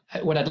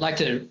 what I'd like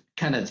to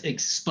kind of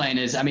explain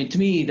is, I mean, to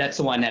me, that's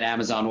the one that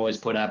Amazon always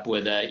put up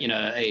with,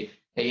 an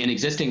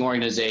existing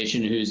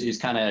organization who's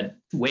kind of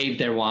waved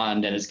their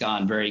wand and has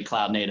gone very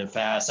cloud native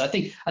fast. I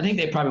think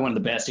they're probably one of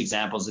the best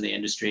examples in the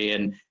industry,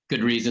 and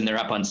good reason they're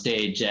up on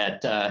stage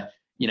at,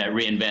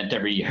 reInvent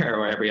every year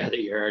or every other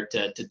year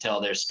to tell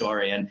their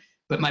story.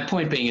 But my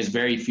point being is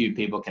very few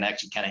people can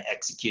actually kind of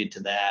execute to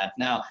that.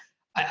 Now,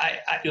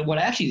 what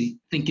I actually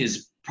think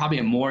is probably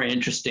a more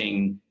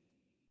interesting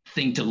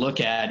thing to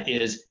look at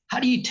is how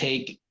do you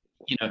take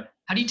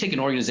an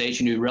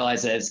organization who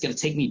realizes that it's going to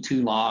take me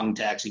too long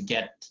to actually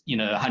get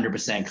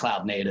 100%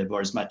 cloud native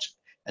or as much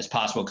as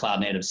possible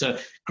cloud native. So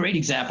great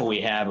example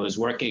we have was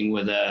working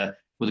with a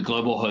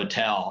global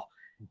hotel,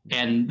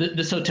 and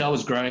this hotel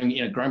was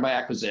growing by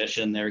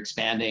acquisition. They're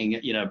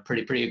expanding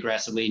pretty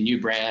aggressively,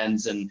 new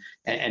brands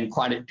and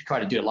quite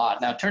to do a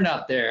lot. Now it turned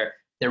out their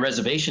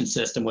reservation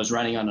system was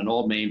running on an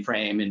old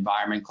mainframe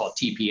environment called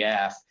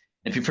TPF.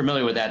 If you're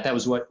familiar with that, that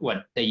was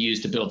what they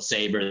used to build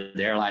Sabre,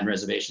 the airline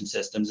reservation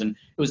systems. And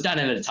it was done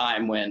at a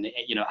time when,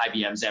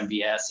 IBM's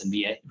MVS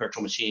and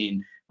Virtual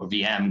Machine or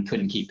VM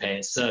couldn't keep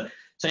pace. So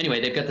anyway,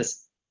 they've got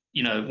this,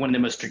 one of the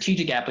most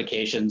strategic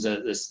applications,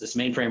 this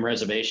mainframe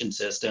reservation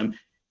system.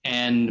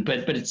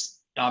 But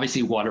it's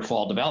obviously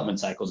waterfall development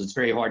cycles. It's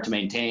very hard to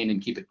maintain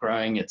and keep it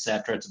growing, et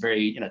cetera. It's a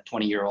very,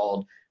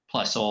 20-year-old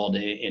plus old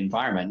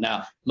environment.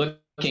 Now,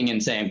 looking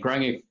and saying, I'm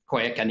growing it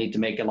quick. I need to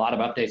make a lot of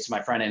updates to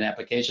my front end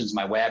applications,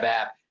 my web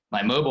app,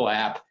 my mobile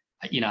app.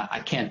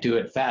 I can't do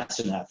it fast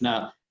enough.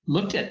 Now,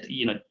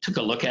 took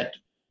a look at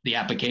the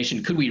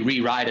application. Could we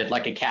rewrite it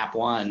like a Cap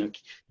One,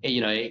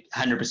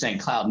 100%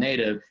 cloud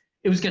native?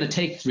 It was going to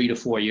take 3 to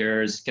 4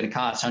 years, going to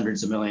cost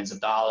hundreds of millions of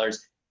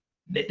dollars.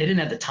 They didn't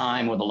have the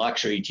time or the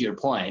luxury, to your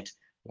point.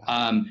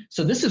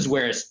 So this is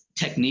where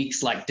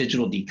techniques like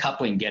digital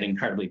decoupling get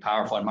incredibly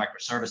powerful in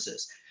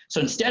microservices. So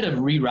instead of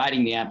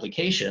rewriting the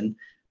application,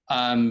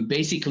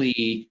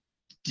 basically,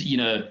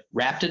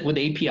 wrapped it with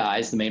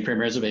APIs, the mainframe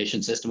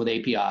reservation system with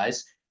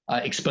APIs,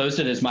 exposed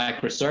it as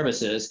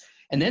microservices,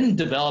 and then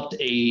developed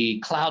a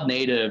cloud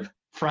native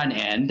front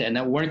end, and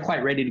that weren't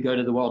quite ready to go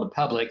to the world of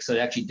public. So they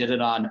actually did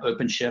it on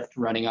OpenShift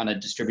running on a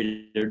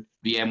distributed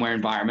VMware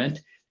environment,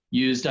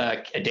 used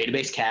a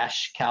database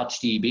cache,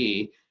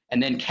 CouchDB,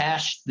 and then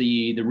cached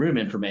the room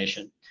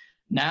information.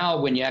 Now,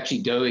 when you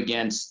actually go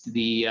against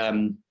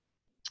the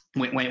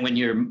when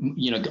you're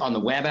on the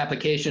web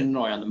application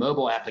or on the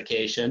mobile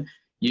application,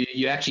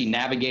 you actually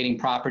navigating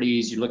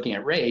properties, you're looking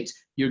at rates,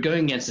 you're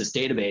going against this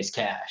database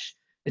cache.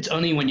 It's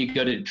only when you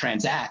go to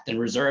transact and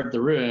reserve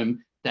the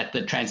room that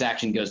the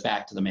transaction goes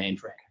back to the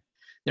mainframe.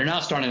 They're now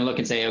starting to look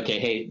and say, okay,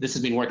 hey, this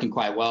has been working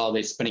quite well.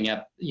 They're spinning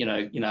up,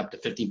 up to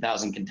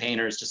 15,000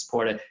 containers to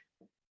support it.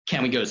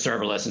 Can we go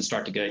serverless and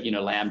start to go,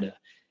 Lambda?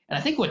 And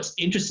I think what's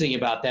interesting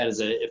about that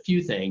is a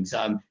few things.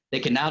 They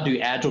can now do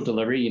agile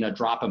delivery,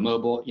 drop a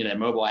mobile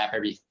app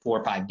every 4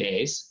 or 5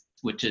 days,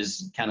 which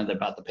is kind of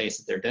about the pace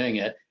that they're doing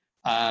it.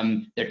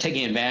 They're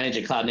taking advantage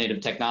of cloud native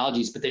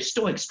technologies, but they're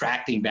still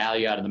extracting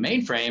value out of the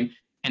mainframe,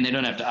 and they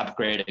don't have to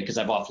upgrade it because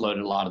I've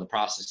offloaded a lot of the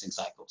processing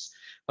cycles.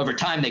 Over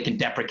time, they can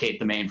deprecate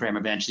the mainframe,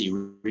 eventually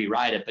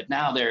rewrite it, but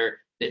now they're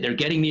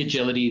getting the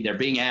agility, they're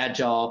being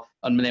agile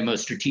on their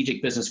most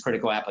strategic business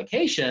critical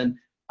application,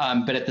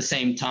 but at the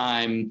same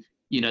time,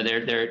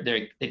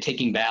 they're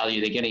taking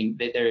value,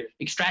 they're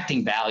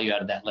extracting value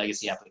out of that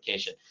legacy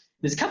application.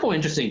 There's a couple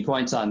interesting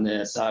points on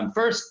this.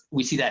 First,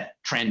 we see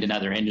that trend in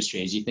other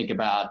industries. You think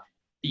about,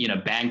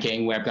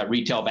 banking, where I've got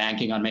retail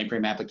banking on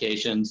mainframe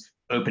applications,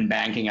 open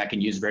banking, I can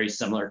use very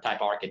similar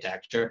type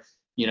architecture.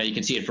 You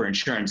can see it for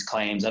insurance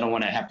claims. I don't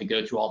want to have to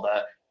go through all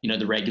the,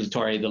 the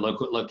regulatory, the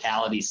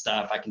locality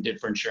stuff. I can do it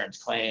for insurance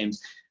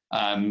claims.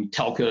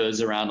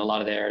 Telcos around a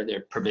lot of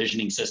their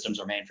provisioning systems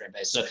are mainframe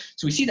based. So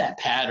we see that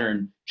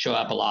pattern show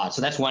up a lot.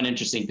 So that's one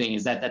interesting thing,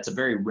 is that that's a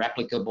very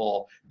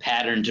replicable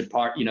pattern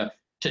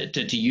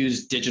to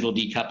use digital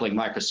decoupling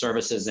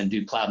microservices and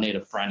do cloud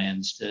native front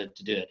ends to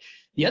do it.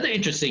 The other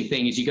interesting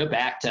thing is you go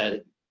back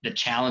to the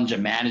challenge of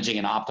managing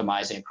and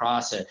optimizing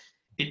across it.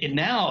 It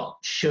now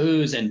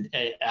shows and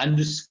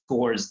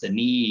underscores the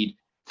need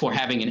for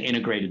having an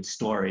integrated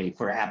story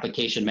for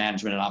application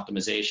management and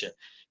optimization.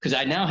 Because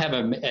I now have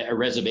a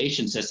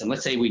reservation system.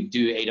 Let's say we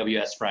do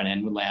AWS front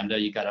end with Lambda,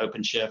 you've got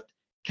OpenShift,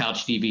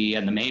 CouchDB,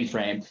 and the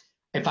mainframe.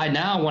 If I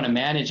now want to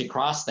manage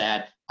across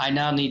that, I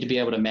now need to be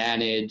able to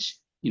manage,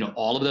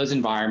 all of those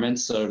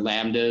environments. So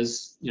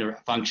Lambdas,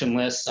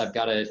 functionless,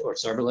 or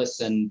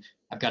serverless, and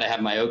I've got to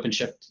have my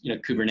OpenShift,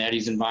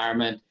 Kubernetes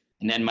environment,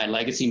 and then my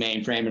legacy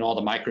mainframe and all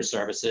the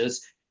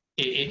microservices.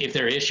 If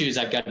there are issues,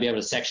 I've got to be able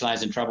to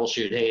sectionize and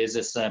troubleshoot. Hey, is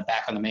this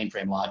back on the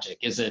mainframe logic?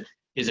 Is it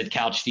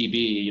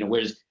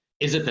CouchDB?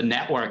 Is it the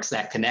networks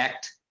that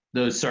connect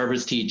those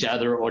servers to each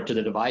other or to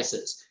the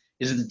devices?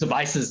 Is it the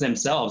devices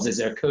themselves? Is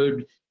there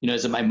code,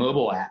 is it my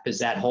mobile app? Is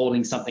that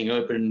holding something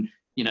open,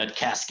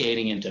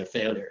 cascading into a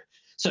failure?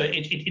 So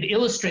it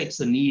illustrates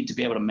the need to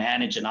be able to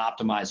manage and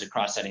optimize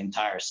across that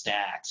entire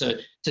stack. So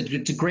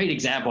it's a great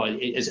example.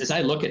 As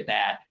I look at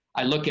that,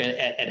 I look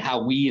at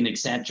how we in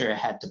Accenture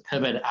had to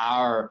pivot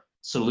our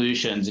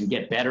solutions and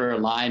get better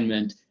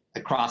alignment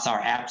across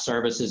our app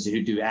services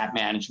who do app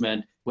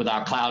management with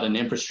our cloud and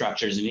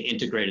infrastructures in an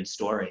integrated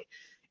story.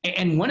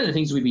 And one of the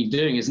things we've been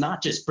doing is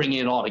not just bringing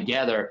it all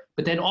together,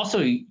 but then also,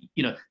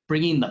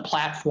 bringing the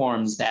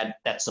platforms that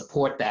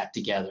support that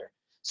together.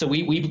 So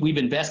we've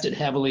invested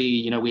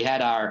heavily. We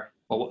had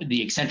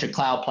the Accenture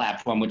Cloud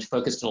Platform, which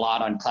focused a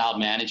lot on cloud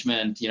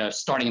management,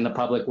 starting in the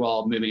public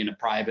world, moving into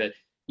private,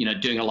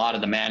 doing a lot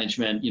of the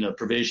management,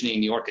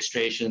 provisioning, the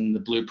orchestration, the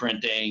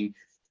blueprinting,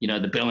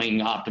 the billing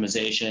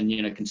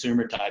optimization,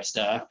 consumer type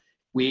stuff.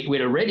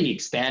 We'd already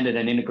expanded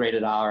and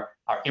integrated our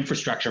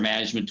infrastructure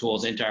management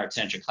tools into our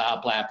Accenture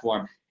Cloud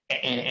Platform,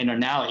 and are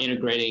now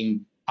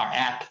integrating our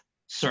app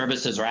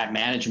services or app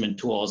management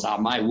tools, our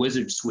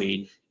myWizard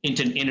suite,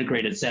 into an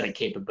integrated set of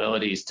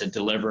capabilities to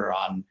deliver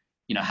on,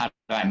 how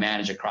do I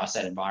manage across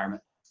that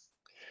environment.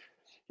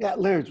 Yeah,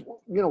 Larry,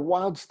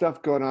 wild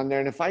stuff going on there.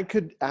 And if I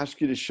could ask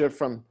you to shift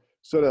from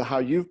sort of how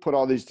you've put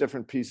all these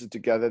different pieces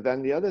together,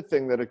 then the other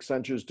thing that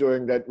Accenture is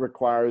doing that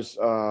requires,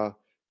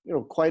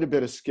 quite a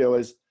bit of skill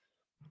is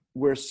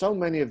where so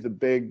many of the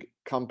big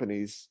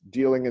companies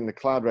dealing in the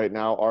cloud right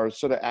now are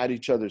sort of at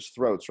each other's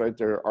throats, right?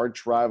 They're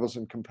arch rivals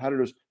and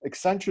competitors.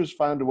 Accenture's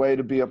found a way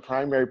to be a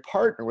primary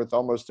partner with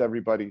almost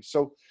everybody.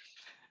 So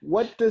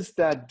what does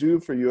that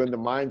do for you in the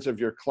minds of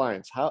your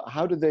clients?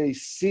 How do they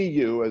see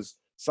you as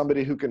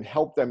somebody who can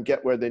help them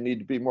get where they need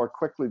to be more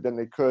quickly than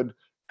they could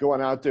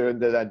going out there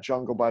into that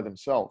jungle by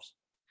themselves?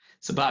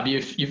 So Bob,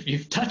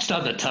 you've touched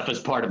on the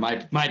toughest part of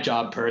my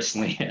job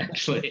personally,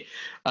 actually.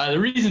 The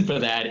reason for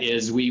that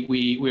is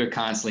we're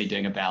constantly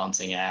doing a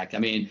balancing act. I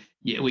mean,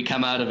 we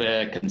come out of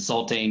a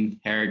consulting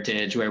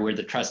heritage where we're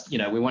the trust,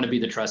 we want to be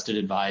the trusted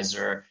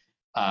advisor,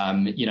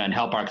 and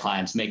help our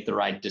clients make the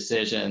right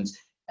decisions.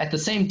 At the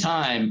same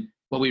time,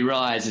 what we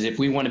realize is if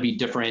we want to be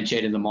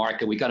differentiated in the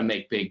market, we got to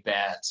make big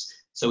bets.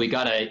 So we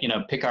got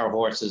to, pick our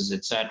horses,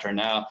 et cetera.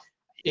 Now,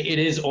 it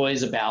is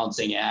always a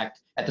balancing act.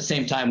 At the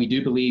same time, we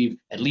do believe,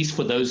 at least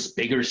for those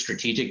bigger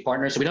strategic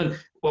partners, so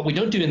what we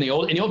don't do in the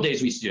old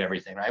days, we used to do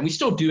everything, right? And we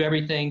still do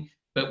everything,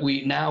 but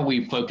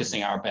we're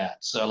focusing our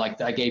bets. So like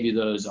I gave you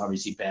those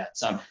obviously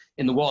bets.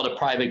 In the world of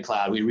private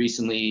cloud, we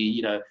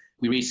recently,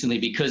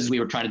 because we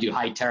were trying to do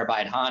high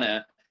terabyte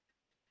HANA,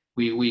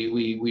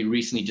 we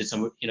recently did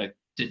some,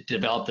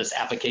 developed this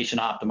application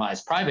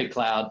optimized private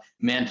cloud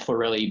meant for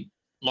really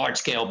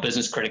large-scale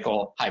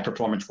business-critical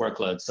high-performance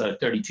workloads. So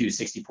 32,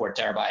 64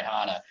 terabyte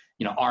HANA,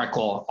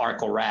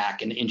 Oracle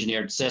Rack, and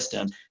engineered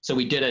systems. So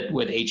we did it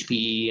with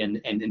HPE,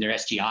 and their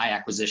SGI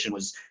acquisition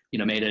was,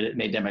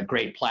 made them a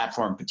great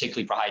platform,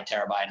 particularly for high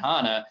terabyte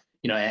HANA,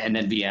 and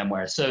then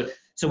VMware.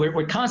 So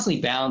we're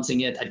constantly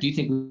balancing it. I do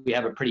think we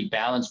have a pretty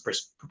balanced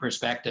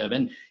perspective.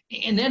 And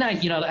then I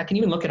can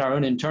even look at our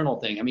own internal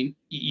thing. I mean,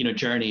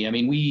 journey. I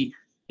mean,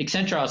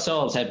 Accenture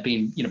ourselves have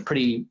been,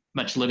 pretty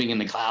much living in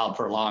the cloud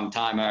for a long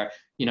time.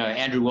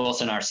 Andrew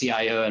Wilson, our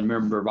CIO, and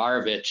Miriam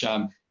Barbarovich,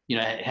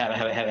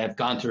 have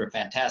gone through a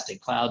fantastic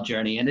cloud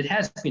journey, and it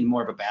has been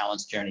more of a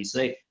balanced journey.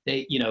 So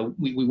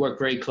we work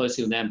very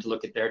closely with them to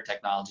look at their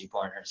technology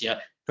partners.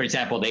 For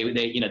example,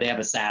 they have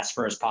a SaaS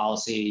first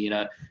policy.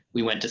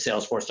 We went to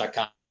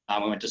Salesforce.com,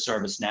 we went to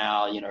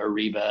ServiceNow,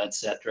 Ariba, et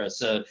cetera.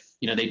 So,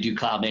 they do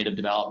cloud native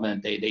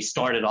development. They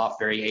started off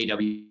very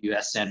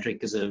AWS centric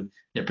because of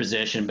their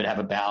position, but have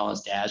a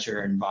balanced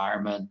Azure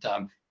environment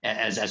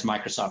as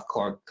Microsoft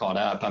caught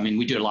up. I mean,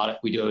 we do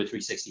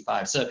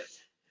O365. So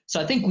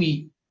I think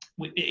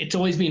it's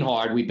always been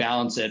hard. We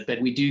balance it, but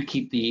we do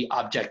keep the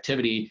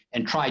objectivity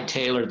and try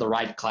tailor the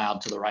right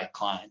cloud to the right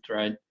client,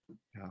 right?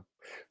 Yeah.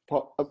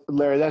 Well,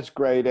 Larry, that's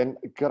great. And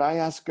could I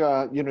ask,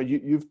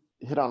 you've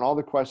hit on all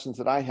the questions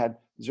that I had.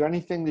 Is there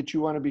anything that you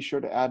want to be sure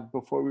to add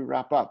before we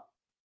wrap up?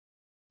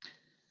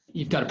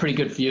 You've got a pretty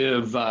good view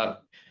of,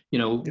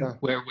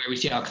 where we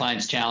see our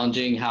clients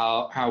challenging,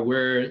 how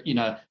we're,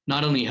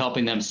 not only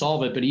helping them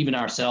solve it, but even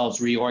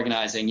ourselves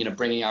reorganizing,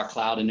 bringing our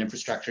cloud and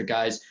infrastructure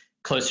guys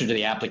closer to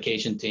the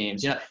application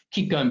teams.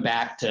 Keep going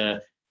back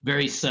to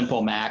very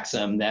simple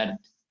maxim that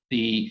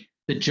the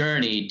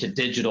journey to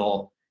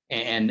digital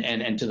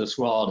and to this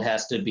world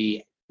has to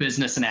be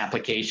business and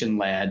application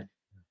led.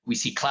 We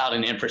see cloud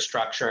and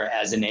infrastructure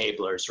as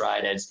enablers,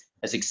 right? As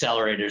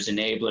accelerators,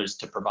 enablers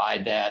to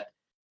provide that.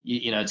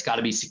 It's got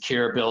to be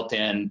secure, built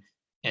in,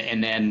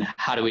 and then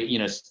how do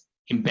we,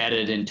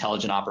 embedded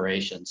intelligent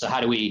operations. So how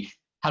do we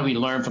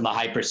learn from the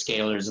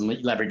hyperscalers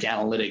and leverage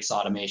analytics,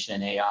 automation,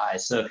 and AI?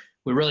 So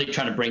we're really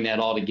trying to bring that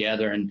all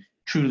together and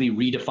truly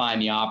redefine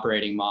the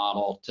operating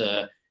model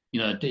to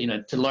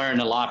learn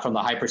a lot from the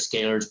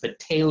hyperscalers, but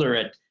tailor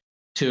it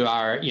to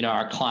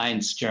our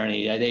clients'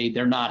 journey.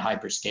 They're not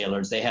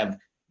hyperscalers. They have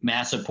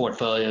massive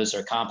portfolios,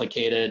 are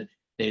complicated.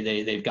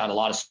 They've got a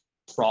lot of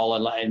sprawl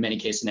in many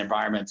cases in the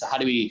environment. So how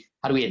do we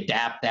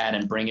adapt that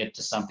and bring it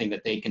to something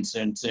that they can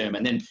consume?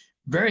 And then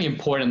very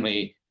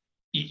importantly,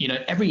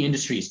 every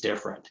industry is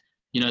different.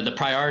 The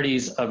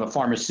priorities of a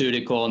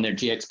pharmaceutical and their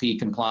GXP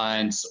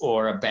compliance,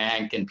 or a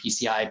bank and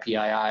PCI,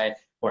 PII,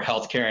 or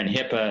healthcare and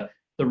HIPAA,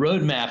 the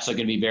roadmaps are going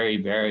to be very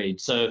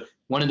varied. So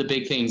one of the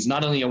big things,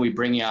 not only are we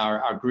bringing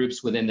our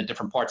groups within the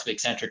different parts of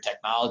Accenture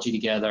technology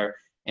together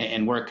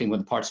and working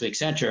with parts of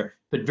Accenture,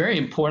 but very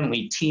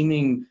importantly,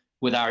 teaming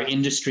with our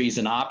industries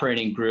and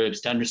operating groups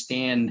to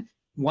understand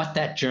what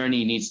that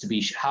journey needs to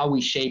be, how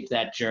we shape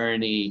that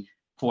journey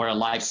for a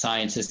life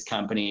sciences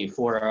company,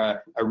 for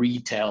a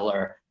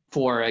retailer,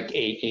 for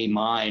a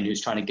mind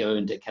who's trying to go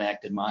into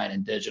connected mind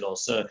and digital.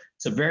 So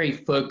very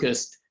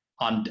focused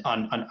on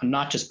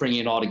not just bringing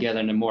it all together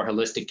into more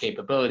holistic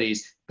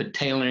capabilities, but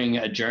tailoring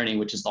a journey,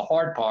 which is the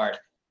hard part,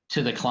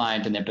 to the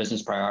client and their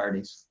business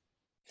priorities.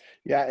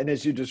 Yeah, and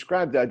as you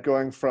described that,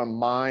 going from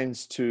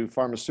mines to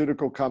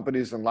pharmaceutical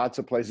companies and lots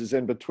of places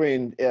in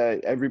between,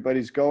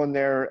 everybody's going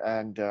there,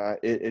 and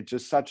it's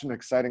just such an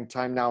exciting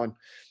time now. And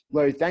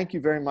Larry, thank you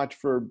very much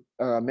for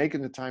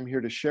making the time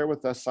here to share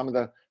with us some of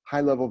the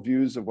high-level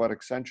views of what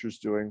Accenture's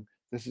doing.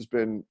 This has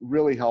been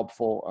really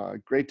helpful.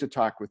 Great to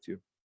talk with you.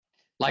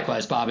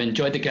 Likewise, Bob.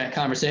 Enjoyed the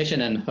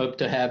conversation and hope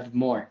to have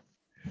more.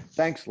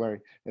 Thanks, Larry.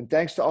 And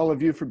thanks to all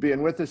of you for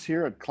being with us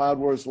here at Cloud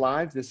Wars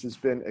Live. This has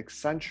been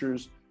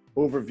Accenture's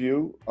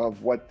overview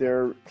of what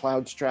their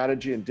cloud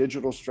strategy and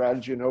digital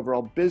strategy and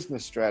overall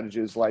business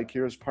strategy is like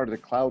here as part of the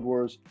Cloud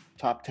Wars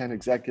Top 10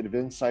 Executive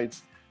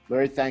Insights.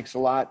 Larry, thanks a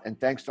lot. And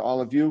thanks to all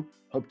of you.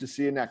 Hope to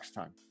see you next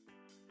time.